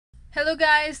Hello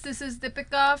guys, this is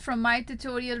Deepika from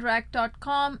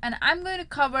mytutorialrack.com and I'm going to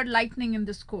cover Lightning in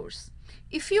this course.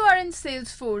 If you are in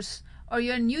Salesforce or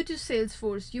you're new to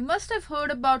Salesforce, you must have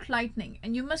heard about Lightning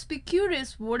and you must be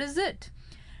curious, what is it?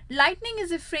 Lightning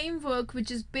is a framework which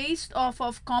is based off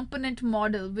of component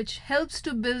model which helps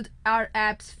to build our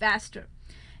apps faster.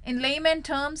 In layman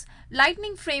terms,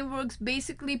 Lightning frameworks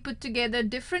basically put together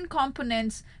different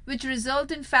components which result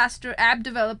in faster app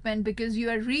development because you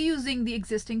are reusing the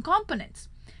existing components.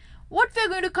 What we're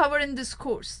going to cover in this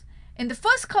course. In the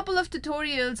first couple of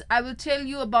tutorials, I will tell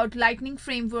you about Lightning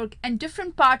framework and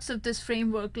different parts of this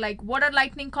framework, like what are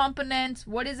Lightning components,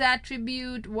 what is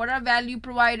attribute, what are value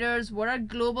providers, what are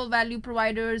global value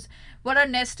providers, what are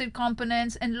nested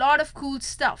components, and a lot of cool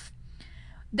stuff.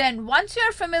 Then once you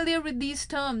are familiar with these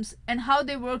terms and how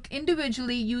they work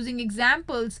individually using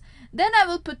examples, then I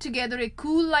will put together a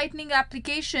cool Lightning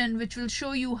application which will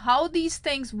show you how these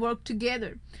things work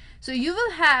together. So you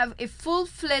will have a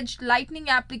full-fledged Lightning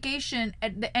application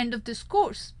at the end of this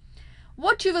course.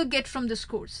 What you will get from this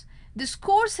course. This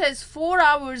course has 4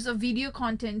 hours of video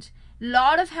content,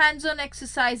 lot of hands-on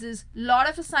exercises, lot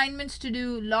of assignments to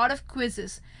do, lot of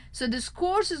quizzes. So this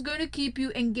course is going to keep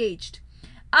you engaged.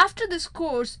 After this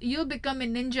course, you'll become a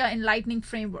ninja in Lightning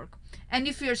framework. And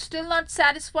if you're still not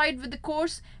satisfied with the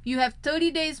course, you have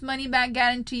 30 days money back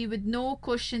guarantee with no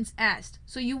questions asked.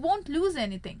 So you won't lose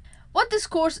anything. What this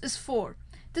course is for.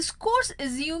 This course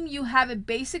assumes you have a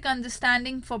basic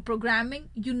understanding for programming.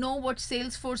 You know what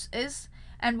Salesforce is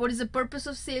and what is the purpose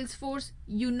of Salesforce.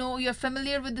 You know you're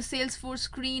familiar with the Salesforce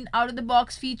screen,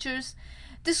 out-of-the-box features.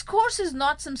 This course is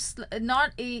not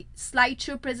a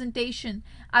slideshow presentation.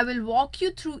 I will walk you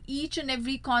through each and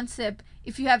every concept.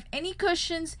 If you have any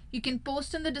questions, you can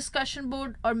post on the discussion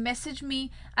board or message me.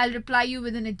 I'll reply you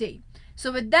within a day.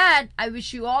 So with that, I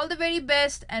wish you all the very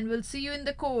best and we'll see you in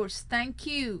the course. Thank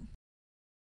you.